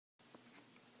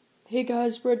Hey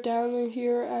guys, Brett Downey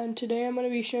here, and today I'm going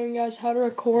to be showing you guys how to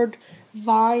record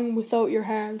Vine without your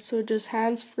hands. So just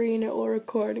hands free and it will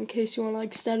record in case you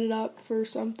want to set it up for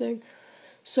something.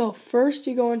 So first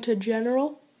you go into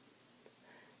General,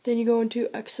 then you go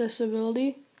into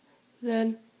Accessibility,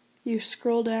 then you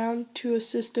scroll down to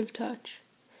Assistive Touch.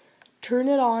 Turn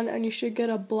it on and you should get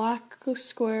a black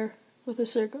square with a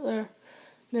circle there.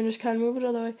 Then just kind of move it out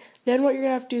of the way. Then what you're going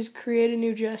to have to do is create a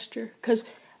new gesture, because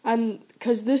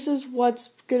this is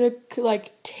what's gonna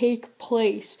take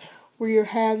place where your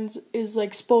hands is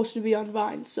supposed to be on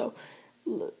Vine. So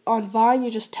on Vine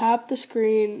you just tap the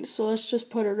screen, so let's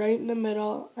just put it right in the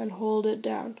middle and hold it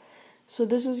down. So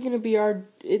this is gonna be our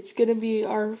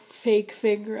fake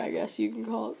finger, I guess you can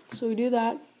call it. So we do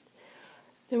that,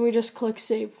 then we just click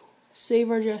save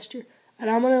our gesture,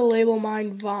 and I'm gonna label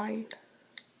mine Vine.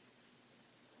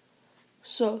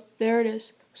 So there it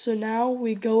is. So now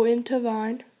we go into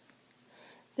Vine,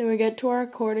 then we get to our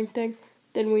recording thing,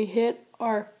 then we hit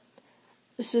our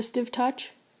assistive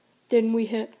touch, then we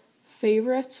hit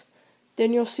favorites,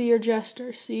 then you'll see your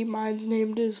gesture. See, mine's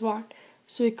named as Vine.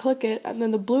 So we click it, and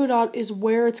then the blue dot is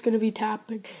where it's going to be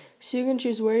tapping. So you can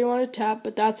choose where you want to tap,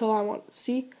 but that's all I want.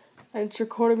 See? And it's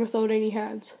recording without any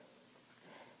hands.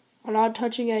 I'm not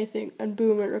touching anything, and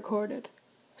boom, it recorded.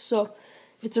 So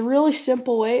it's a really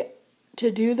simple way to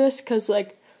do this, because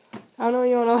I don't know,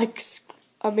 you want to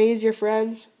amaze your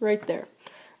friends right there.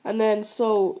 And then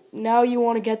so now you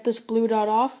want to get this blue dot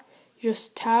off, you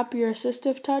just tap your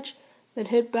assistive touch, then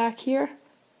hit back here,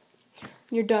 and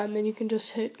you're done. Then you can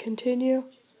just hit continue,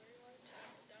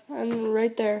 and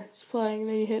right there it's playing.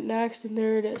 Then you hit next, and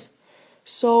there it is.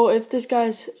 So if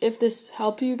this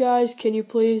helped you guys, can you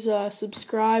please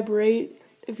subscribe, rate?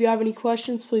 If you have any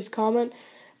questions, please comment.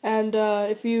 And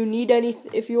if you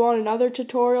want another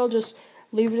tutorial, just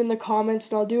leave it in the comments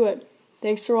and I'll do it.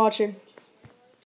 Thanks for watching.